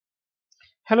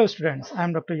Hello students, I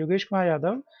am Dr. Yogesh Kumar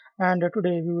Yadav and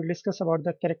today we will discuss about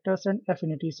the characters and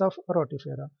affinities of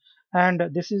Rotifera. And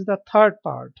this is the third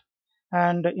part,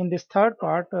 and in this third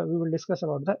part we will discuss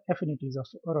about the affinities of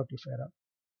Rotifera.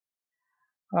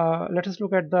 Let us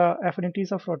look at the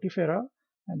affinities of Rotifera.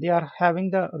 They are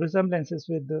having the resemblances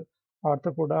with the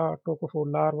Arthropoda,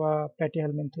 Tocophore larva,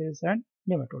 Platyhelminthes and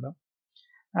Nematoda.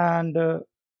 And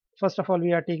first of all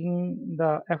we are taking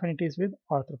the affinities with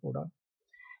Arthropoda.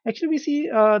 Actually, we see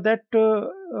that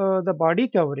the body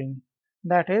covering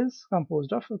that is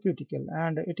composed of cuticle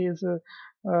and it is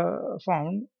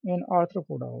found in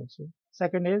arthropoda also.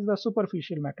 Second is the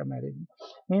superficial metamerism,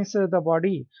 means the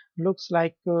body looks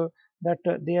like that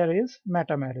there is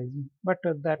metamerism, but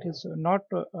that is not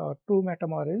true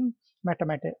metamerism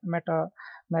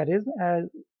as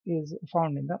is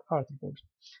found in the arthropods.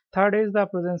 Third is the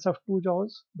presence of two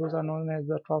jaws; those are known as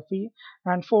the trophy.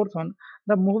 And fourth one,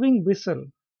 the moving bristle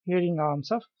hearing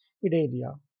arms of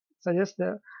Idalia suggest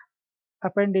the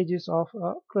appendages of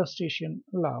a crustacean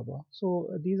larva. So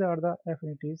these are the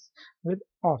affinities with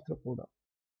arthropoda.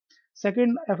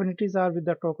 Second affinities are with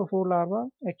the tocopher larva.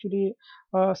 Actually,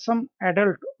 some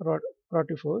adult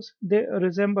rotifers they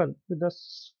resemble with the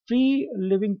free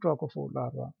living tocopher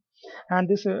larva. And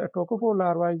this tocopher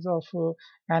larva is of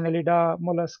Annelida,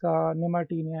 Mollusca,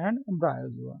 Nematina, and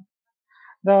Bryozoa.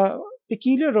 The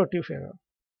peculiar rotifera,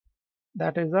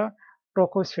 that is a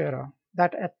trochosphere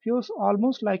that appears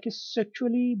almost like a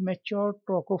sexually mature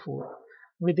trochophore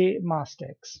with a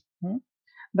mastax.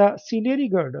 The ciliary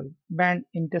girdle, band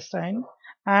intestine,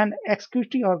 and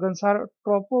excretory organs are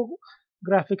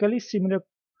topographically similar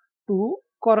to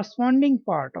corresponding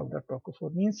part of the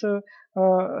trochophore. Means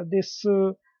this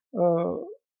uh,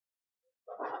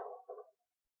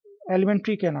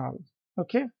 alimentary canal,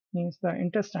 okay, means the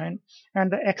intestine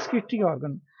and the excretory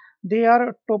organ, they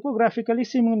are topographically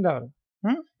similar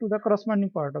to the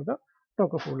corresponding part of the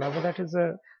tocophola, but that is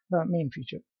the main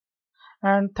feature.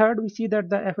 And third, we see that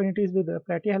the affinities with the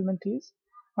platyhelminthes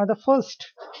are the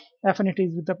first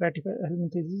affinities with the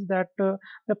platyhelminthes is that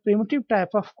the primitive type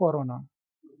of corona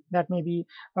that may be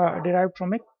derived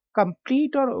from a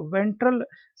complete or ventral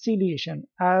ciliation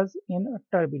as in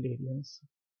turbularians.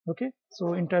 Okay,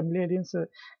 so in turbularians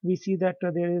we see that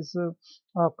there is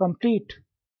a complete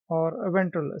or a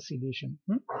ventral ciliation,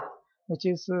 which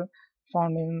is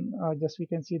found in just we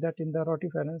can see that in the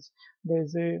rotiferans there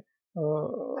is a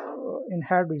in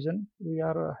head region we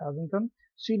are having the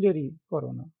ciliary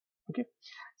corona. Okay.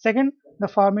 Second, the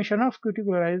formation of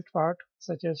cuticularized part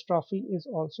such as trophy is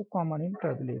also common in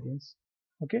turbularians.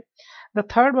 Okay. The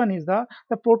third one is the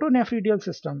protonephridial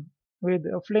system with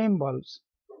flame bulbs,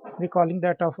 recalling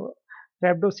that of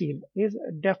rhabdocele, is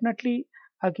definitely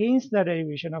against the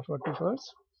derivation of rotifers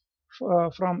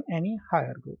from any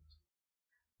higher group.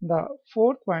 The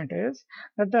fourth point is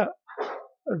that the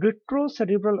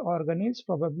retrocerebral organ is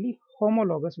probably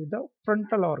homologous with the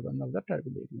frontal organ of the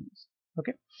turbularians.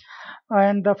 Okay,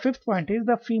 and the fifth point is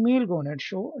the female gonads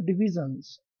show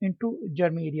divisions into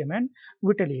germarium and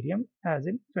vitellarium as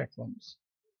in flatworms.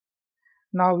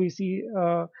 Now we see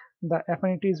the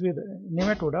affinities with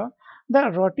nematoda. The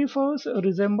rotifers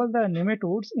resemble the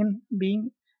nematodes in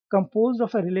being composed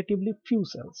of a relatively few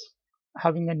cells,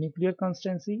 having a nuclear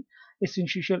constancy, a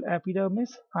syncytial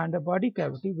epidermis, and a body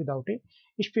cavity without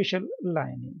a special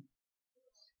lining.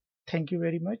 Thank you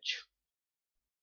very much.